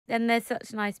And they're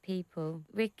such nice people.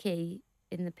 Ricky,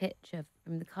 in the picture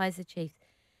from the Kaiser Chiefs,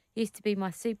 used to be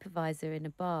my supervisor in a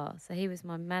bar. So he was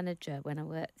my manager when I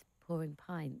worked pouring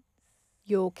pints.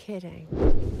 You're kidding.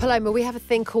 Paloma, we have a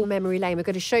thing called Memory Lane. We're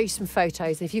going to show you some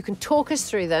photos. If you can talk us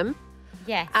through them.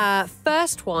 Yes.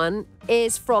 First one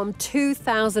is from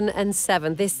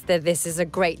 2007. This is a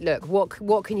great look.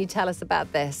 What can you tell us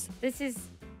about this? This is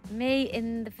me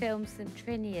in the film St.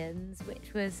 Trinians,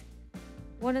 which was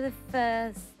one of the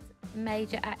first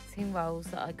major acting roles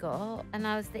that I got. And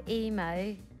I was the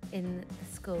emo in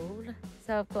the school.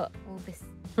 So I've got all this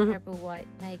terrible white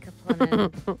makeup on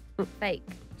and fake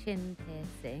chin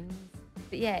piercings.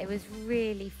 But yeah, it was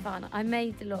really fun. I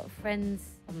made a lot of friends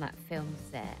on that film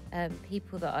set.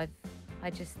 People that I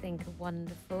just think are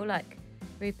wonderful, like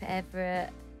Rupert Everett,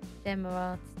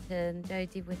 Gemma Arterton,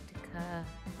 Jodie Whittaker,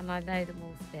 and I know them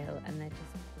all still, and they're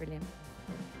just brilliant.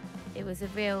 It was a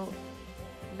real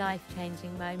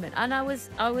life-changing moment, and I was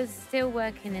still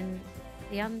working in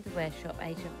the underwear shop,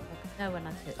 Agent Proctor, when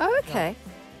I took. Oh, okay.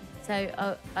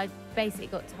 So I basically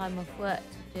got time off work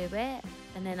to do it,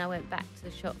 and then I went back to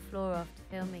the shop floor after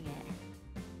filming it.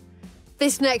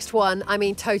 This next one, I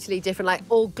mean, totally different, like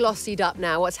all glossied up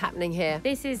now. What's happening here?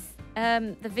 This is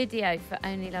the video for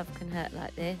Only Love Can Hurt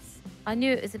Like This. I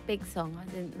knew it was a big song. I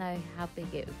didn't know how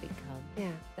big it would become.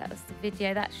 Yeah. That was the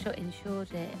video. That's shot in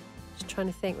Shoreditch. Just trying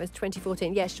to think, it was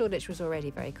 2014. Yeah, Shoreditch was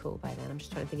already very cool by then. I'm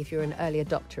just trying to think if you're an early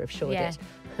adopter of Shoreditch.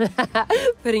 Yeah.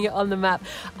 Putting it on the map.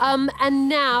 And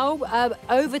now,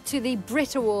 over to the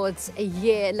Brit Awards a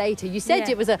year later. You said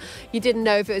you didn't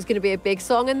know if it was going to be a big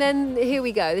song, and then here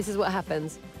we go. This is what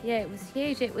happens. Yeah, it was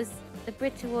huge. It was the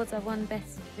Brit Awards. I won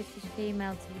Best British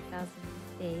Female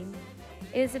 2015.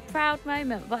 It was a proud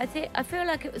moment, but I feel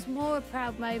like it was more a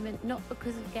proud moment, not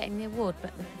because of getting the award,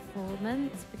 but the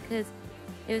performance, because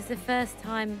it was the first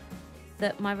time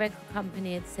that my record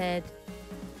company had said,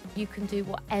 you can do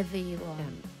whatever you want.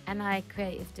 Yeah. And I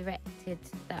creative directed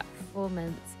that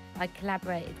performance. I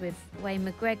collaborated with Wayne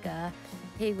McGregor.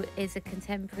 He is a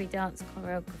contemporary dance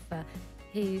choreographer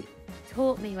who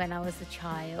taught me when I was a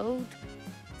child.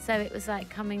 So it was like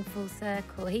coming full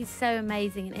circle. He's so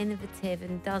amazing and innovative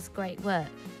and does great work.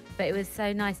 But it was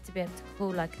so nice to be able to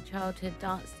call like a childhood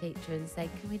dance teacher and say,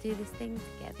 can we do this thing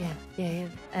together?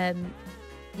 Yeah.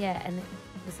 Yeah, and it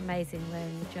was amazing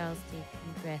wearing the Giles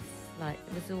Deacon dress. Like,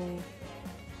 it was all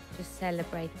just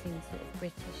celebrating sort of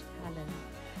British talent.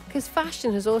 Because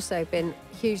fashion has also been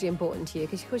hugely important to you,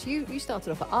 because of course you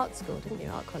started off at art school, didn't you,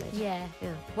 art college? Yeah.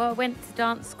 Well, I went to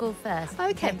dance school first,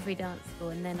 contemporary dance school,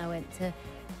 and then I went to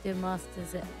do a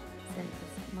master's at Central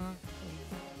St Martin.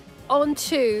 On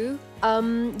to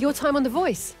your time on The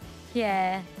Voice.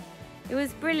 Yeah, it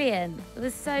was brilliant. It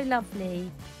was so lovely.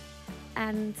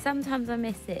 And sometimes I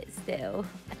miss it still.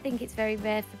 I think it's very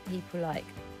rare for people like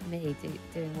me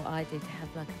doing what I do to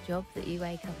have like a job that you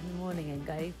wake up in the morning and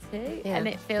go to. Yeah. And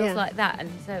it feels like that. And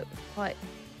so it was quite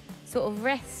sort of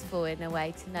restful in a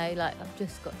way to know like I've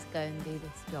just got to go and do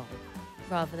this job,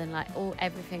 rather than like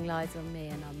everything lies on me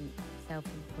and I'm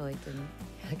self-employed. And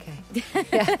okay.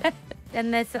 Yeah.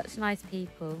 And they're such nice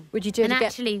people. Would you do it again?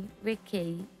 Actually,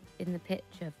 Ricky in the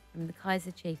picture from the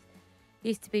Kaiser Chiefs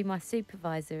used to be my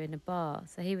supervisor in a bar.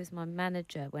 So he was my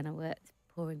manager when I worked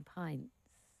pouring pints.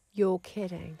 You're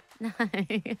kidding. No.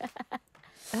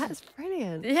 That's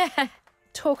brilliant. Yeah.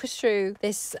 Talk us through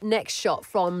this next shot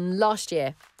from last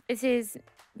year. This is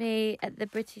me at the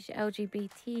British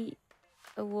LGBT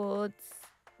Awards,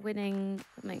 winning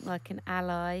something like an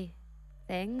ally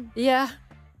thing. Yeah.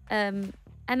 And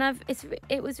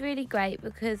it was really great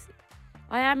because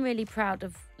I am really proud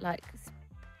of like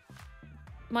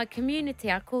my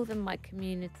community. I call them my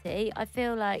community. I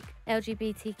feel like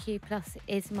LGBTQ+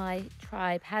 is my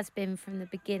tribe, has been from the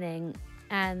beginning,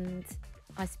 and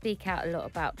I speak out a lot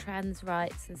about trans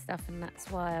rights and stuff, and that's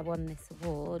why I won this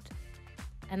award.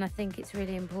 And I think it's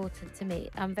really important to me.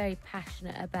 I'm very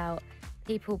passionate about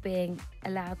people being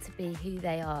allowed to be who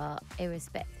they are,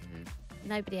 irrespective of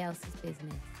nobody else's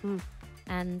business.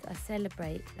 And I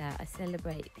celebrate that. I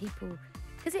celebrate people,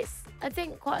 because I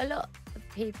think quite a lot of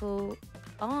people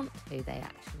aren't who they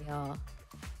actually are.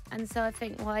 And so I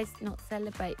think, why not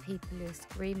celebrate people who are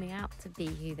screaming out to be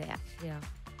who they actually are?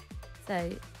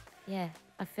 So, yeah,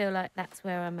 I feel like that's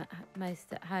where I'm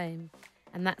most at home.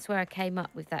 And that's where I came up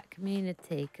with that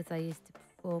community, because I used to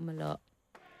perform a lot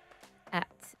at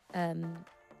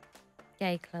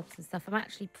gay clubs and stuff. I'm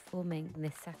actually performing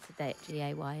this Saturday at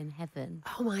GAY in Heaven.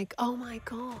 Oh my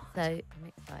God. So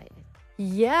I'm excited.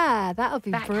 Yeah, that'll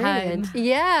be back brilliant. Home.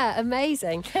 Yeah,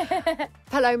 amazing.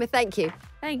 Paloma, thank you.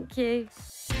 Thank you.